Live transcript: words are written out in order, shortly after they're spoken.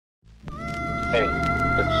Hey,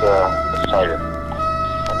 it's Tiger.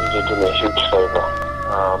 I need you to do me a huge favor.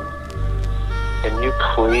 Can you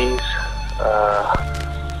please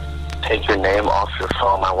take your name off your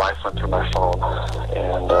phone? My wife went through my phone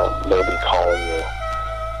and maybe calling you.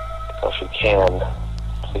 So if you can,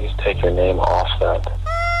 please take your name off that.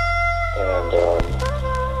 And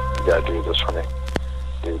you gotta do this for me.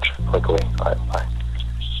 Huge. Quickly. Alright, bye.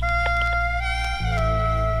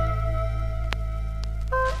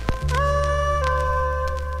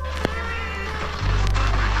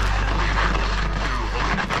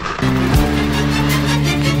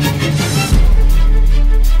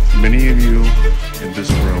 Many of you in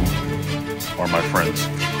this room are my friends.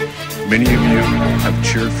 Many of you have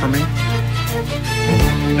cheered for me.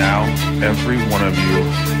 Now, every one of you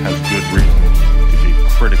has good reason to be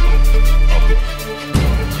critical of me.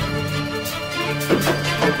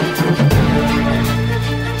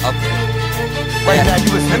 Okay. Right now,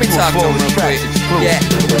 let me talk to him real quick.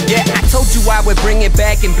 Yeah, I told you I would bring it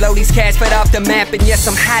back and blow these cats right off the map. And yes,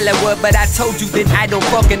 I'm Hollywood, but I told you that I don't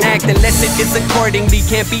fucking act unless it is accordingly.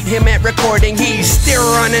 Can't beat him at recording. He's still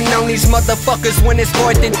running on these motherfuckers when it's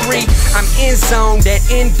 4th and 3. I'm in zone, that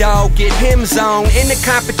end dog, get him zone. In the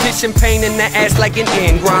competition, pain in the ass like an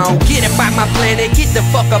ingrown. Get up out my planet, get the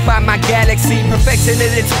fuck up out my galaxy. Perfection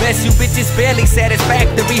at its best, you bitches barely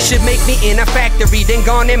satisfactory. Should make me in a factory, then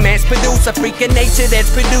gone and mass produce a freaking nature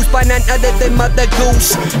that's produced by none other than Mother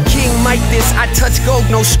Goose. King Midas, I touch gold,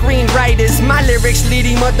 no screenwriters. My lyrics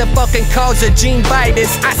leading motherfucking cause of gene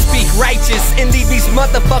biters. I speak righteous and leave these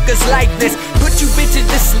motherfuckers like this. Put you bitches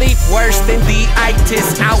to sleep worse than the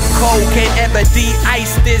itis. Out cold, can't ever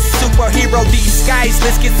de-ice this. Superhero disguise,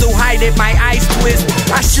 let's get so high that my eyes twist.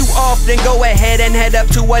 I shoot off, then go ahead and head up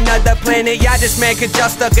to another planet. Y'all just mad cause y'all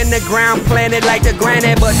stuck in the ground planet like the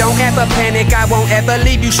granite. But don't ever panic, I won't ever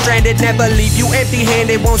leave you stranded. Never leave you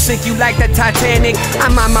empty-handed, won't sink you like the Titanic.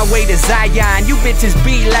 I'm on my way to Zion, you bitches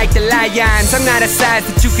be like the lions. I'm not a size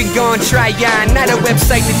that you can go and try on, not a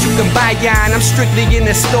website that you can buy on. I'm strictly in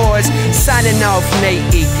the stores. Signing off, Nate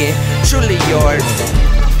Eaken, truly yours.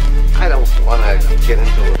 I don't want to get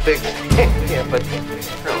into a big thing here, but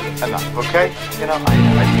really, enough, okay? You know, I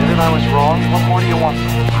admit it, I was wrong. What more do you want?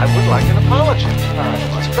 I would like an apology.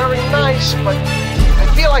 It's very nice, but I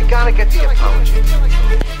feel I gotta get the apology.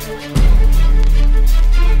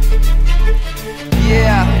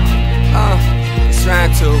 Yeah, it's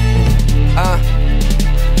round 2.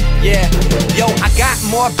 Yeah, yo, I got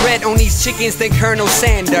more bread on these chickens than Colonel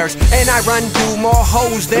Sanders, and I run through more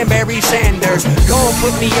hoes than Barry Sanders. Gon'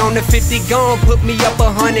 put me on the 50, gon' put me up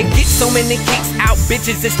 100. Get so many kicks out,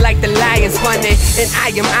 bitches, it's like the Lions hunting. And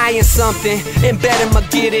I am eyeing something, and bet I'ma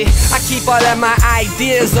get it. I keep all of my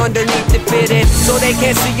ideas underneath the fitted, so they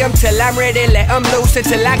can't see them till I'm ready. Let them loose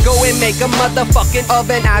until I go and make a motherfucking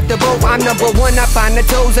oven out the boat. I'm number 1 up on the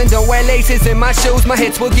toes, and don't wear laces in my shoes. My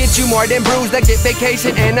hits will get you more than bruised. I get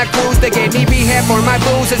vacation and a cruise. They gave me rehab for my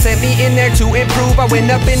booze and sent me in there to improve. I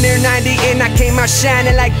went up in there 90 and I came out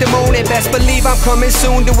shining like the moon. And best believe I'm coming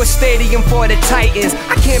soon to a stadium for the Titans.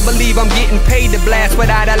 I can't believe I'm getting paid to blast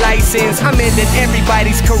without a license. I'm ending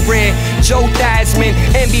everybody's career. Joe Theismann,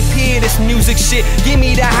 MVP of this music shit. Give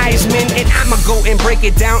me the Heisman and I'ma go and break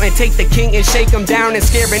it down and take the king and shake him down and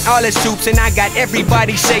scaring all his troops. And I got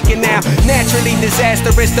everybody shaking now. Naturally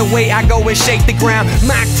disastrous the way I go and shake the ground.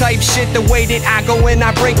 Mock type shit the way that I go and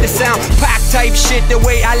I break the sound. Pac type shit the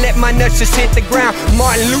way I let my nuts just hit the ground.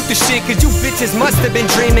 Martin Luther shit cause you bitches must have been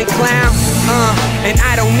dreaming clown. And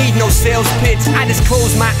I don't need no sales pitch, I just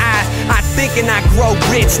close my eyes. I think and I grow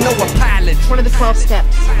rich, no apology. One of the 12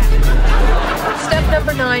 steps. Step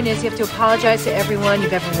number 9 is you have to apologize to everyone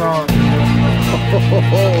you've ever wronged.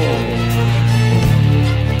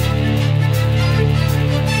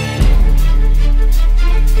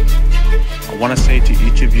 I want to say to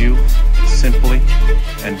each of you, simply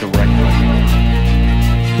and directly,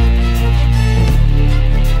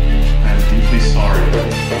 I am deeply sorry.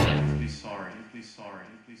 Deeply sorry. Deeply sorry.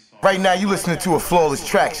 Deeply sorry. Right now, you listening to a Flawless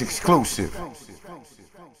Tracks exclusive.